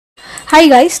Hi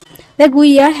guys, like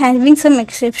we are having some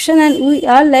exception and we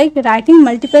are like writing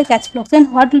multiple catch blocks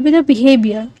and what will be the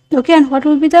behavior, okay, and what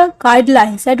will be the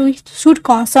guidelines that we should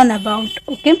concern about,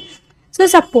 okay. So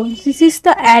suppose this is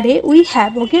the array we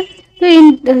have, okay. So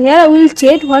in here we will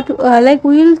check what like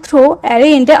we will throw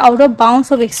array in the out of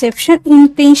bounds of exception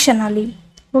intentionally,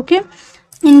 okay.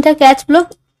 In the catch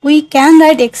block we can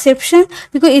write exception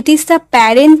because it is the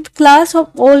parent class of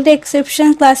all the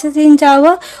exception classes in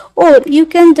Java, or you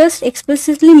can just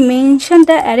explicitly mention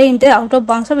the array in the out of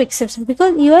bounds of exception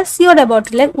because you are sure about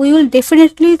it, like we will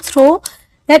definitely throw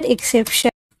that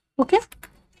exception, okay.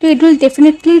 So it will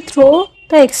definitely throw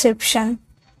the exception,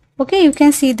 okay. You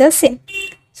can see the same.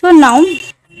 So now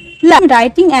I'm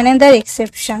writing another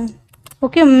exception,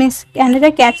 okay, means another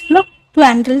catch block to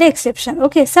handle the exception,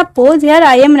 okay. Suppose here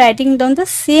I am writing down the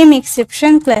same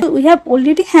exception class. We have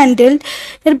already handled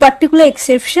that particular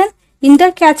exception in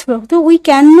the catch block, so we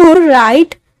cannot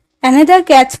write another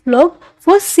catch block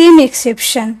for same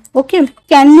exception, okay.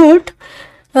 Cannot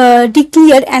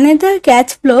declare another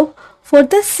catch block for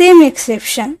the same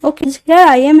exception, okay. Here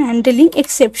I am handling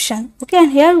exception, okay,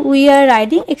 and here we are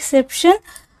writing exception,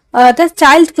 the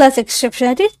child class exception,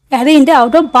 that is array in the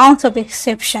out of bounds of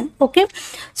exception, okay.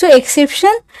 So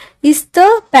exception is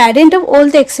the parent of all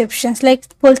the exceptions, like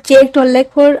for checked or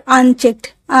like for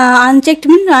unchecked. Unchecked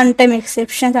means runtime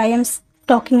exceptions I am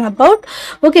talking about,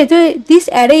 okay. So this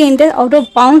array in the out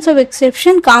of bounds of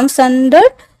exception comes under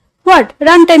what?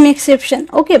 Runtime exception,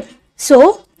 okay.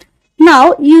 So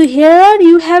now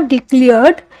you have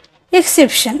declared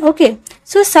exception, okay.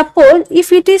 So suppose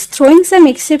if it is throwing some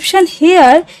exception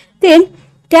here, then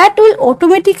that will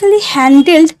automatically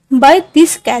handled by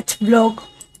this catch block.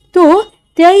 So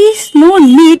there is no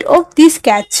need of this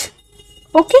catch,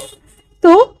 okay.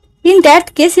 So in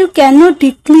that case you cannot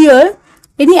declare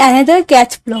any another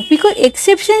catch block because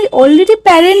exception is already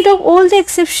parent of all the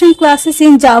exception classes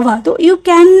in Java. So you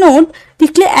cannot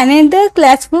declare another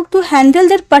class block to handle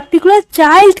that particular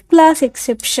child class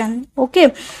exception,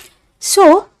 okay.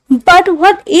 So but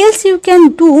what else you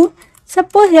can do?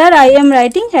 Suppose here I am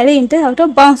writing array in the out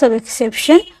of bounds of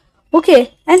exception,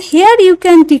 okay, and here you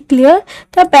can declare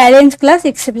the parent class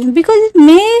exception because it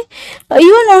may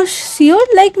you are not sure,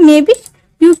 like maybe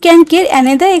you can get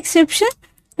another exception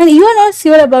and you are not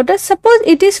sure about it. Suppose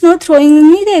it is not throwing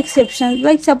me the exception,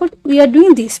 like suppose we are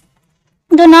doing this,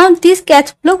 so now this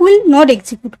catch block will not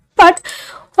execute. But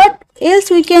what else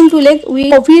we can do, like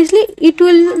we obviously it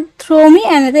will throw me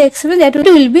another exception, that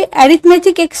will be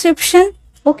arithmetic exception,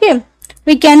 okay.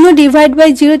 We cannot divide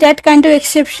by 0, that kind of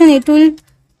exception it will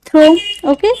throw,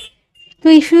 okay. So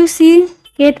if you see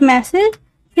get message,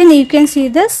 then you can see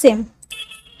the same,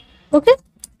 okay.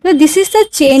 So this is the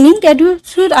chaining that you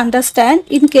should understand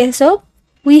in case of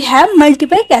we have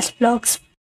multiple catch blocks.